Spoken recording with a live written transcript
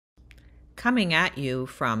Coming at you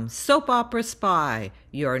from Soap Opera Spy,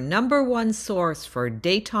 your #1 source for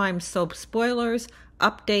daytime soap spoilers,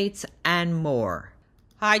 updates, and more.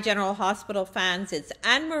 Hi, General Hospital fans. It's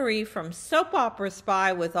Anne-Marie from Soap Opera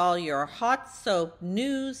Spy with all your hot soap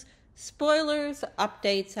news, spoilers,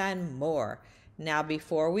 updates, and more. Now,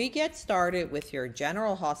 before we get started with your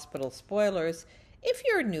General Hospital spoilers, if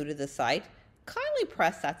you're new to the site, kindly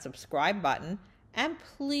press that subscribe button and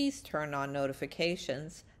please turn on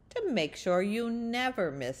notifications to make sure you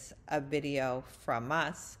never miss a video from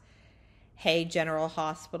us. Hey, General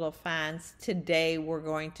Hospital fans, today we're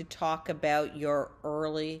going to talk about your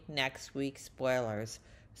early next week spoilers.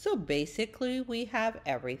 So basically, we have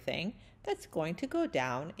everything that's going to go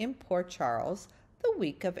down in Port Charles the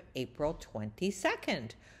week of April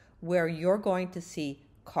 22nd, where you're going to see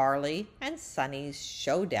Carly and Sonny's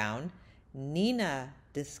showdown, Nina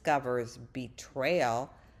discovers betrayal,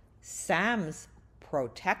 Sam's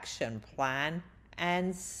protection plan,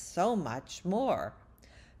 and so much more.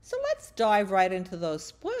 So let's dive right into those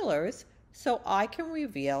spoilers so I can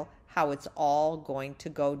reveal how it's all going to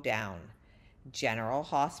go down. General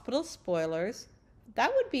Hospital spoilers,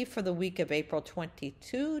 that would be for the week of April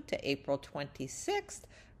 22 to April 26th,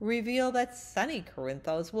 reveal that Sonny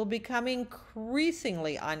Corinthos will become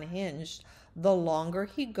increasingly unhinged the longer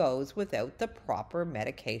he goes without the proper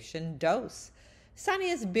medication dose. Sonny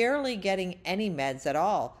is barely getting any meds at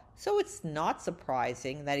all, so it's not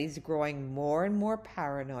surprising that he's growing more and more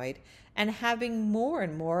paranoid and having more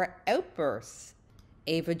and more outbursts.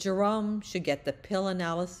 Ava Jerome should get the pill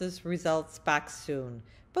analysis results back soon,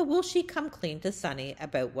 but will she come clean to Sonny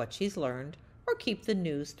about what she's learned or keep the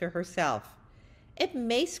news to herself? It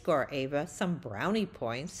may score Ava some brownie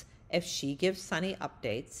points if she gives Sonny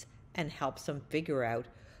updates and helps him figure out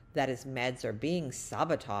that his meds are being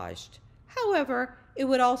sabotaged. However, it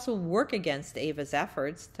would also work against Ava's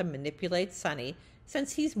efforts to manipulate Sonny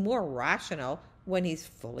since he's more rational when he's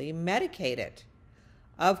fully medicated.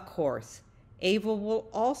 Of course, Ava will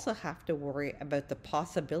also have to worry about the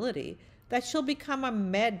possibility that she'll become a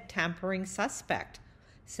med tampering suspect.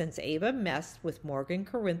 Since Ava messed with Morgan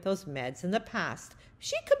Corinthos' meds in the past,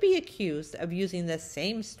 she could be accused of using the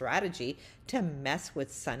same strategy to mess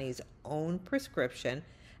with Sonny's own prescription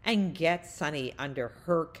and get Sonny under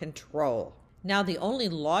her control. Now, the only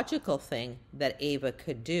logical thing that Ava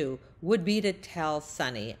could do would be to tell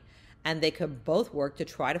Sonny, and they could both work to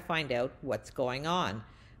try to find out what's going on.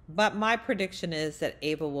 But my prediction is that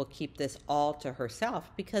Ava will keep this all to herself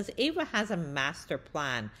because Ava has a master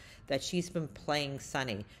plan that she's been playing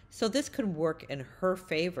Sonny, so this could work in her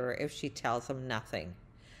favor if she tells him nothing.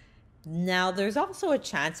 Now, there's also a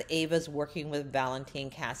chance Ava's working with Valentine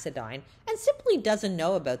Cassadine and simply doesn't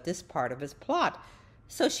know about this part of his plot,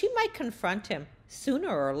 so she might confront him sooner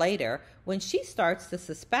or later when she starts to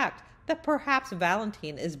suspect that perhaps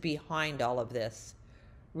Valentine is behind all of this.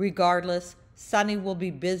 Regardless, Sonny will be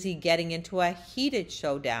busy getting into a heated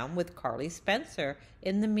showdown with Carly Spencer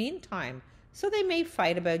in the meantime, so they may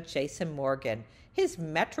fight about Jason Morgan, his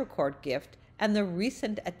MetroCourt gift, and the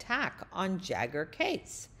recent attack on Jagger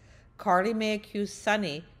Cates. Carly may accuse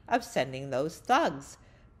Sonny of sending those thugs,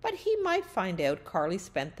 but he might find out Carly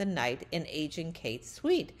spent the night in Agent Kate's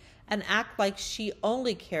suite and act like she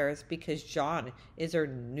only cares because John is her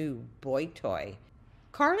new boy toy.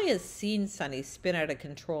 Carly has seen Sonny spin out of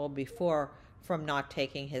control before from not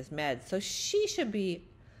taking his meds, so she should be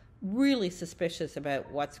really suspicious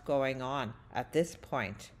about what's going on at this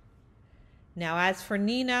point. Now, as for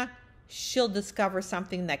Nina, she'll discover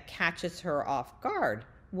something that catches her off guard.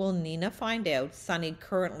 Will Nina find out Sonny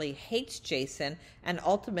currently hates Jason and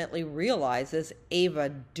ultimately realizes Ava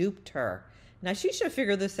duped her? Now, she should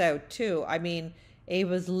figure this out too. I mean,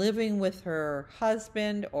 Ava's living with her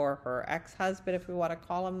husband, or her ex-husband if we want to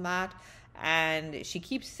call him that, and she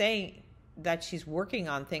keeps saying that she's working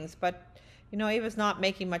on things, but Ava's not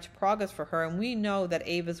making much progress for her, and we know that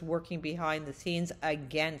Ava's working behind the scenes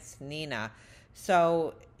against Nina.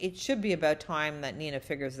 So it should be about time that Nina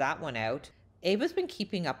figures that one out. Ava's been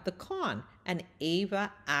keeping up the con, and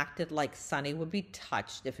Ava acted like Sonny would be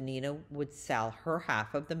touched if Nina would sell her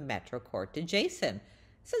half of the MetroCourt to Jason.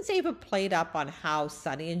 Since Ava played up on how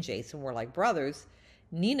Sonny and Jason were like brothers,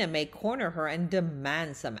 Nina may corner her and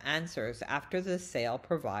demand some answers after the sale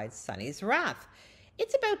provides Sonny's wrath.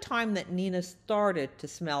 It's about time that Nina started to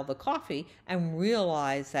smell the coffee and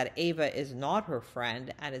realize that Ava is not her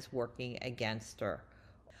friend and is working against her.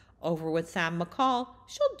 Over with Sam McCall,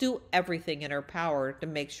 she'll do everything in her power to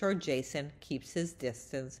make sure Jason keeps his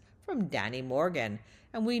distance from Danny Morgan,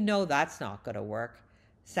 and we know that's not going to work.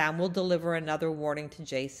 Sam will deliver another warning to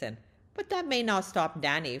Jason. But that may not stop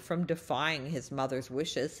Danny from defying his mother's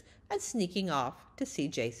wishes and sneaking off to see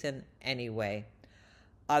Jason anyway.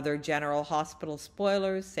 Other General Hospital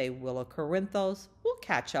spoilers say Willa Corinthos will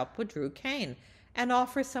catch up with Drew Kane and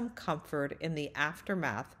offer some comfort in the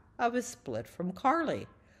aftermath of his split from Carly.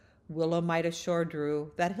 Willa might assure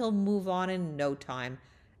Drew that he'll move on in no time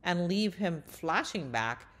and leave him flashing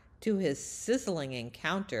back to his sizzling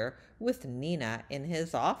encounter with Nina in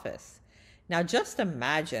his office. Now just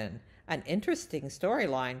imagine, an interesting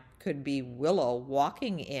storyline could be Willow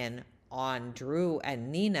walking in on Drew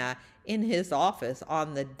and Nina in his office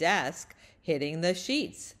on the desk, hitting the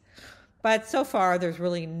sheets. But so far, there's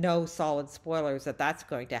really no solid spoilers that that's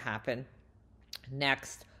going to happen.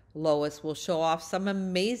 Next, Lois will show off some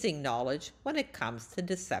amazing knowledge when it comes to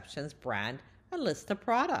Deception's brand and list of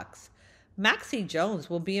products. Maxie Jones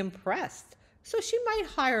will be impressed, so she might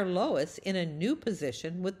hire Lois in a new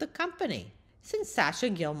position with the company. Since Sasha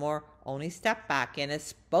Gilmore only stepped back in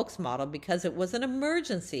as spokesmodel because it was an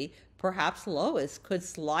emergency, perhaps Lois could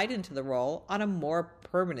slide into the role on a more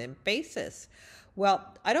permanent basis.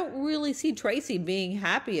 Well, I don't really see Tracy being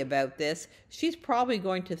happy about this. She's probably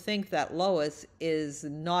going to think that Lois is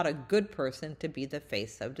not a good person to be the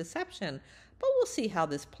face of Deception, but we'll see how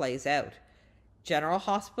this plays out. General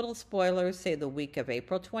Hospital spoilers say the week of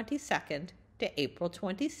April 22nd to April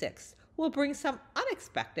 26th will bring some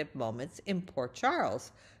unexpected moments in Port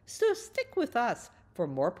Charles, so stick with us for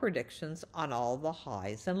more predictions on all the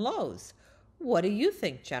highs and lows. What do you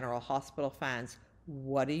think, General Hospital fans?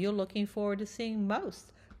 What are you looking forward to seeing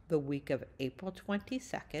most the week of April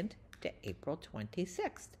 22nd to April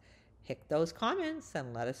 26th? Hit those comments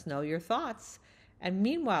and let us know your thoughts. And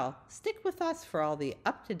meanwhile, stick with us for all the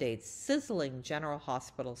up-to-date, sizzling General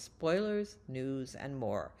Hospital spoilers, news, and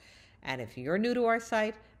more. And if you're new to our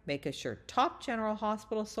site, make us your top General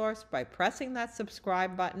Hospital source by pressing that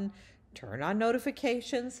subscribe button, turn on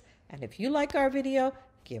notifications, and if you like our video,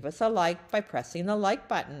 give us a like by pressing the like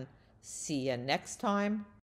button. See you next time.